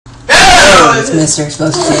It's Mr.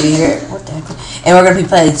 Explosive Lady here. What the heck? And we're gonna be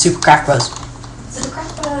playing Super Crack Bros. Super Crack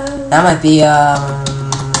Bros. That might be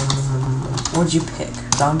what'd you pick?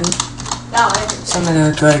 Zombie? No, I didn't. Something that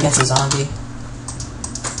would go against a zombie.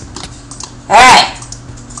 Hey!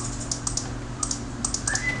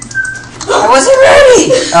 I wasn't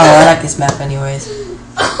ready! Oh, I like this map anyways.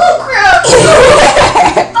 Oh crap!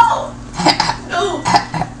 Oh! No!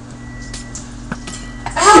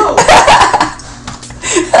 Ow!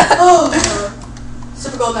 Oh!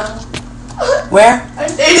 Super gold now. Where? I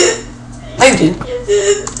did it! No, you didn't. You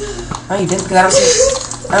did. No, you didn't,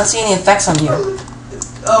 because I don't see any effects on you.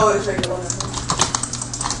 Oh, it's right gold.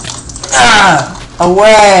 Ah!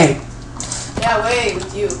 Away! Yeah, away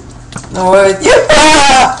with you. No way with you!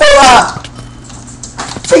 Ah!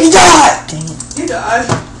 Freaking die! Dang it. You died.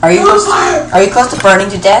 Are you close to burning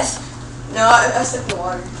to death? No, I stepped in the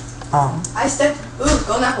water. Oh. I stepped. Ooh,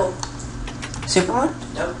 go in that hole. Superman?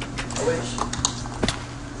 Nope. I wish.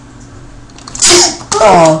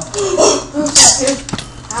 Oh.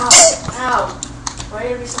 Ow. Ow. Why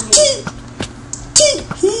are you so mean?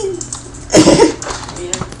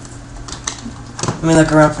 Let me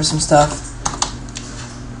look around for some stuff.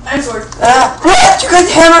 Dinosaur. What? You got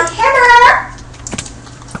the hammer? Hammer!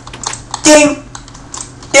 Ding!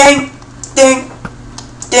 Ding! Ding!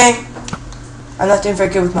 Ding! I'm not doing very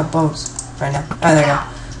good with my bows right now. Oh, there we go.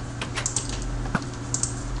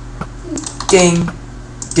 Ding!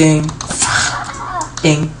 Ding!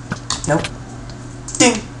 Ding! Nope.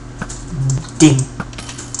 Ding! Ding!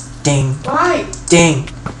 Ding! Why? Ding!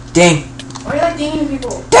 Ding! Why are you like dinging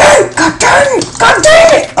people? Dang! God dang it! God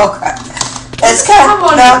dang it! Oh crap. It's Come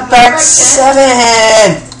on, got back right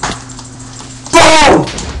 7! Boom!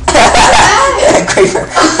 Creeper.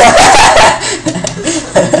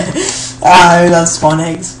 I love spawn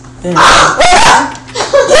eggs. There you go.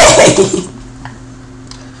 Yay!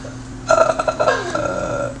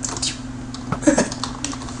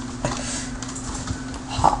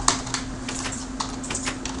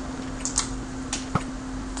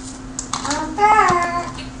 I'm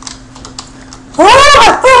back. Oh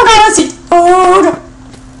god, I see food!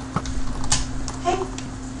 Hey.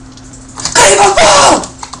 Creeper fall!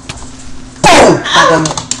 Boom!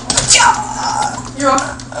 You're off.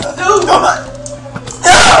 No. No!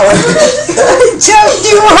 I jumped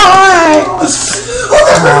too high!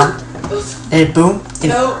 Did it boom? Did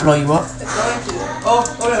No. it blow you up? It's going to. Oh,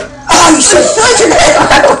 oh no. Oh, you should have your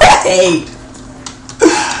head away!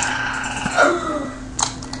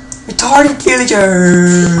 Retarded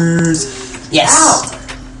villagers! Yes! Ow.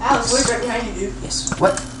 Ow, it's way right behind you, dude. Yes.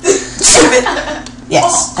 What? Stupid!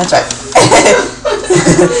 Yes, that's right.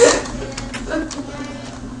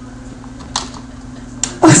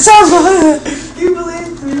 What's up? You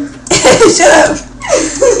believe me? Shut up!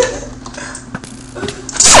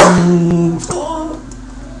 Oh.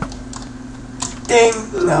 Ding!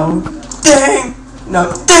 No. Ding!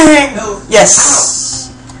 No. Ding! No. Yes!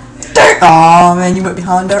 Dirt! Aw, man, you went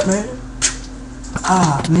behind Dirt Man.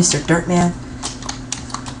 Ah, Mr. Dirt Man.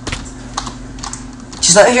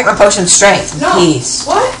 Just let me drink my potion of strength in No. peace.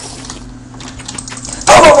 What?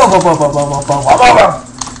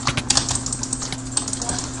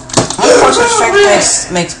 Potion of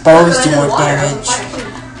strength makes bows do more damage.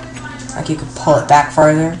 Like you could pull it back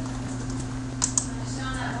farther.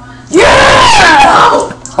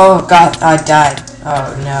 Yeah! Oh god, I died.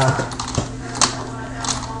 Oh no.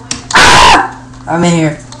 Ah! I'm in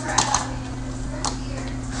here.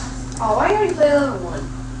 Oh, why are you play level 1?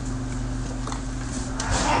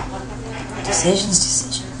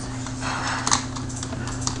 Decisions.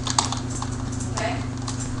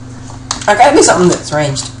 I gotta do something that's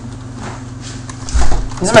ranged.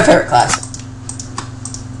 This is my favorite class.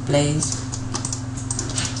 Blaze.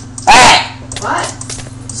 Hey! What?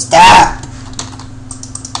 Stop!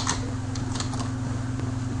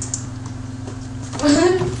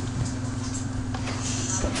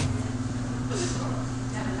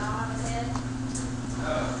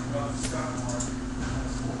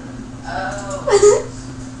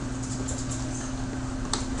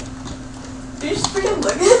 You just freaking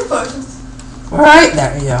look at the potions. Right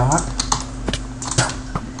there you are.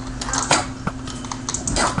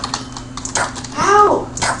 How?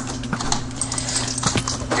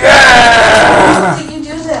 Yeah! How did you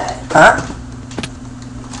do that? Huh?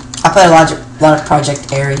 I play a lot of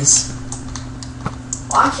Project Ares.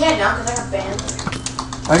 Well, I can't now because I got banned.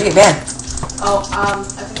 Why'd you get banned? Oh, I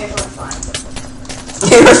think I went flying.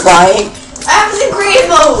 You were flying? I was in creative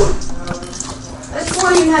mode! That's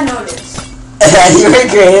before you had noticed. You were in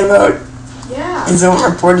creative mode? Yeah. And someone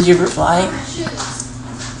reported you for flying?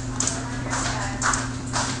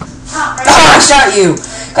 Ah, Oh, I shot you!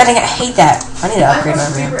 God dang it, I hate that. I need to upgrade my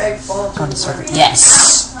RAM. Egg fall On the server.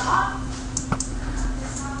 Yes!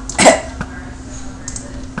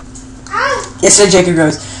 Yesterday, Jacob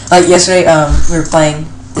goes, like, yesterday, we were playing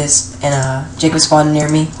this, and, Jacob spawned near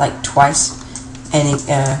me, like, twice, and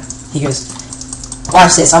he goes,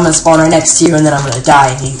 watch this, I'm gonna spawn right next to you, and then I'm gonna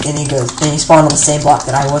die, and he goes, and he spawned on the same block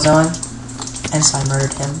that I was on, and so I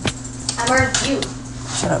murdered him. I murdered you.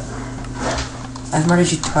 Shut up. I've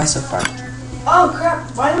murdered you twice so far. Oh, crap.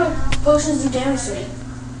 Why do my potions do damage to me?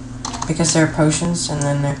 Because they're potions, and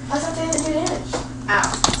then they're... I thought they didn't do damage.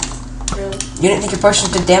 Ow. Really? You didn't think your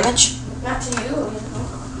potions did damage? Not to you.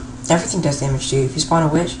 Everything does damage to you. If you spawn a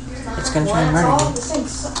witch, it's gonna try and murder you.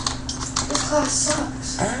 This class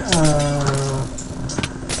sucks. Oh.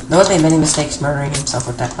 Noah made many mistakes murdering himself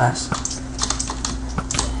with that class.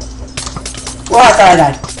 Well, I thought I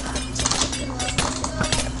died.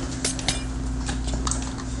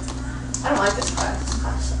 I don't like this class. This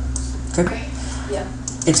class sucks. Good. Yeah.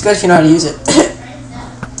 It's good if you know how to use it.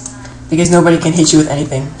 Because nobody can hit you with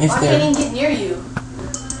anything. If I they're... can't even get near you.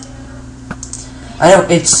 I know,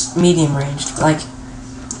 it's medium ranged. Like,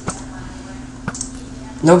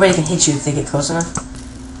 nobody can hit you if they get close enough.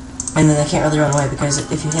 And then they can't really run away, because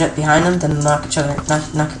if you hit it behind them, then they'll knock each other, knock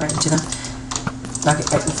it right into them. Knock it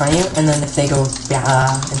right in front of you, and then if they go in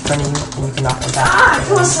front of you, then you can knock them back. Ah,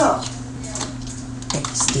 kill myself!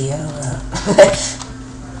 It's the,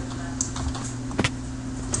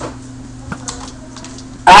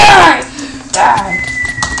 Die! Die!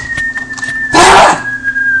 Ah!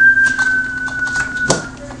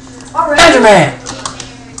 Alright. Enderman!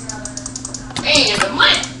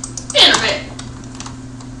 Enderman! Enderman!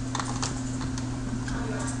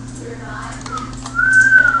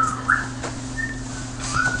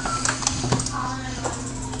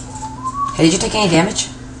 Hey, did you take any damage?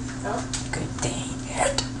 No. Good dang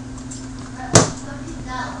it.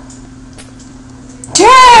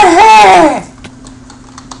 Yeah!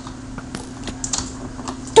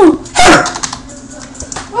 Dude, hammer!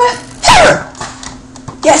 What? Hammer!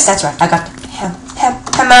 Yes, that's right. I got the hammer.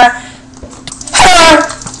 Hammer!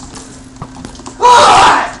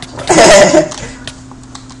 What?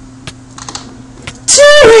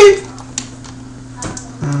 Sorry!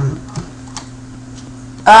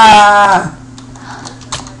 Ah!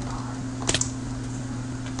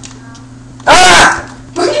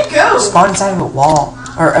 Where'd you go? Spawned inside of a wall.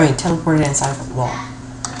 Or, I mean, teleported inside of a wall.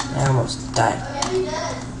 I almost died.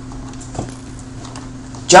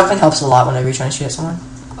 Jumping helps a lot whenever you're trying to shoot at someone.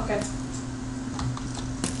 Okay.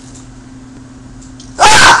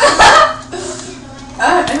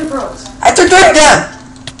 Any pearls? I took it down!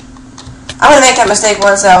 I'm gonna make that mistake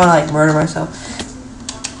once that I wanna, like, murder myself.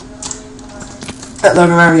 That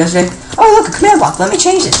Logan remember yesterday? Oh, look, a command block. Let me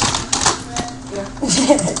change it. Yeah.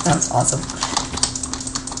 That was awesome.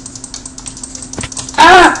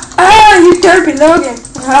 Ah, you derpy Logan.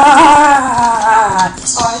 Ah. Oh,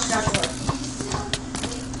 I forgot to look.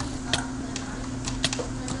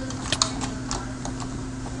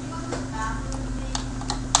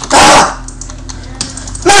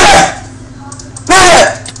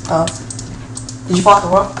 Oh. Did you fall off the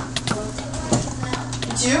wall?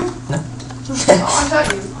 Did you? No. Oh, I thought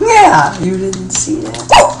you. Yeah, you didn't see that.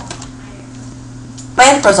 Oh! My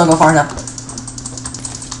ender pearls don't go far enough.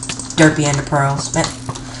 Derpy ender pearls. Man.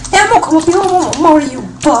 Yeah, I'm gonna come up here. I want more to you,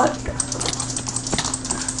 butt.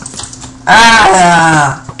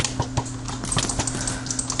 Ah!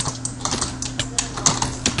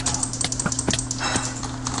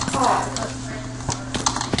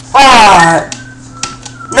 Ah!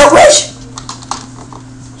 No wish!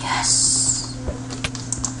 Yes.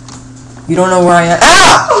 You don't know where I am.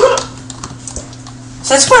 Ah!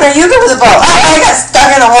 Since when are you good with a bow? I got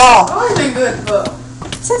stuck in the wall. I've always been good, but...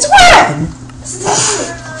 Since when?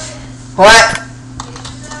 What?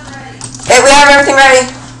 Hey, we have everything ready.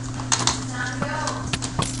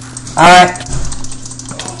 Alright.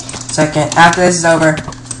 Second. After this is over,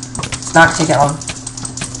 it's not gonna take that long.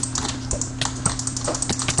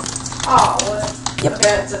 Oh, what? Yep.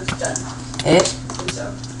 Okay, it's done. It is? I think so.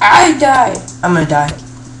 I died. I'm gonna die.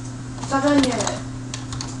 It's not done yet.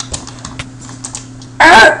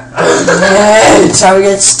 That's how we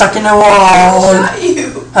get stuck in the I wall. shot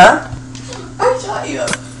you. Huh? I shot you.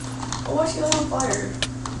 Oh, why'd you light on fire?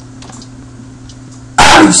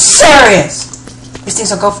 I'm serious. These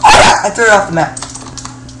things will go. Oh, I threw it off the map.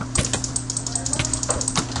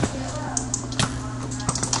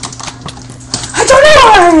 I don't know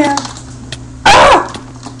where I am. Ah!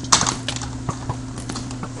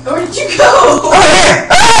 Where did you go? Over here.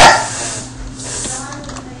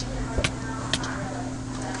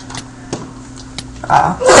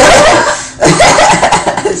 Ah!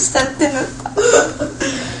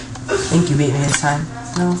 you beat me this time.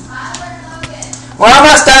 No. We're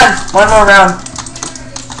almost done. One more round.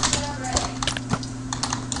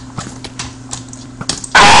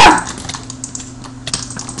 Ah!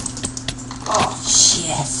 Oh,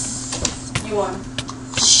 Shit. you won.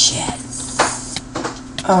 Shit.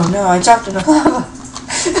 Oh no, I jumped in the lava.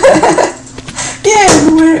 Yeah,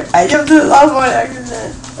 winner. I jumped in the lava on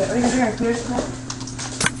accident. Wait, are you gonna clear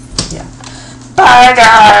this? Yeah. Bye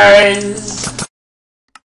guys.